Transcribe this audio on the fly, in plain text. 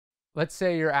Let's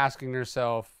say you're asking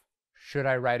yourself, should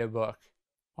I write a book?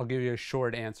 I'll give you a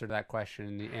short answer to that question,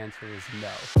 and the answer is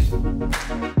no.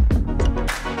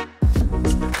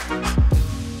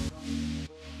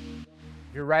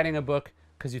 You're writing a book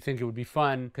because you think it would be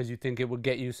fun, because you think it would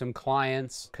get you some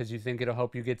clients, because you think it'll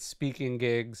help you get speaking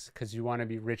gigs, because you want to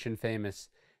be rich and famous.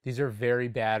 These are very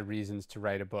bad reasons to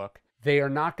write a book. They are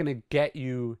not going to get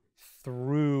you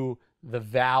through the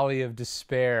valley of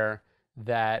despair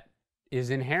that is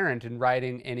inherent in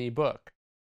writing any book.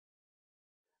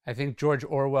 I think George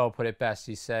Orwell put it best.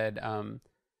 He said,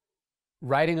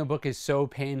 writing a book is so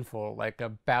painful, like a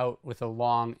bout with a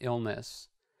long illness,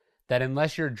 that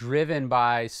unless you're driven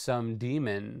by some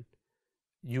demon,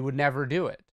 you would never do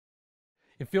it.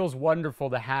 It feels wonderful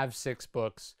to have 6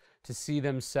 books, to see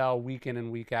them sell week in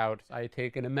and week out. I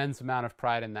take an immense amount of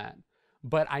pride in that.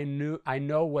 But I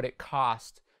know what it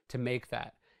cost to make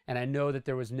that. And I know that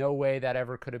there was no way that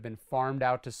ever could have been farmed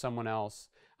out to someone else.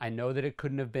 I know that it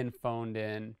couldn't have been phoned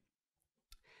in.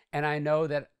 And I know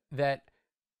that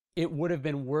it would have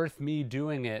been worth me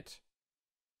doing it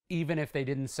even if they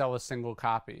didn't sell a single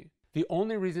copy. The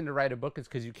only reason to write a book is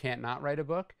because you can't not write a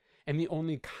book. And the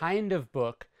only kind of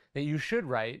book that you should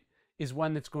write is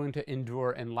one that's going to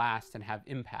endure and last and have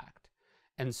impact.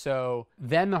 And so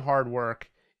then the hard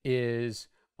work is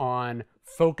on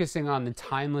focusing on the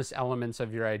timeless elements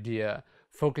of your idea,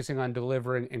 focusing on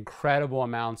delivering incredible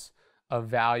amounts of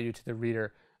value to the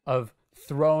reader, of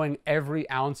throwing every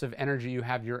ounce of energy you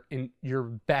have, your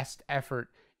best effort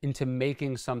into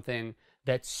making something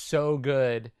that's so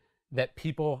good that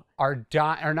people are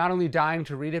not only dying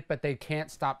to read it, but they can't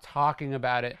stop talking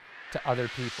about it to other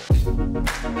people.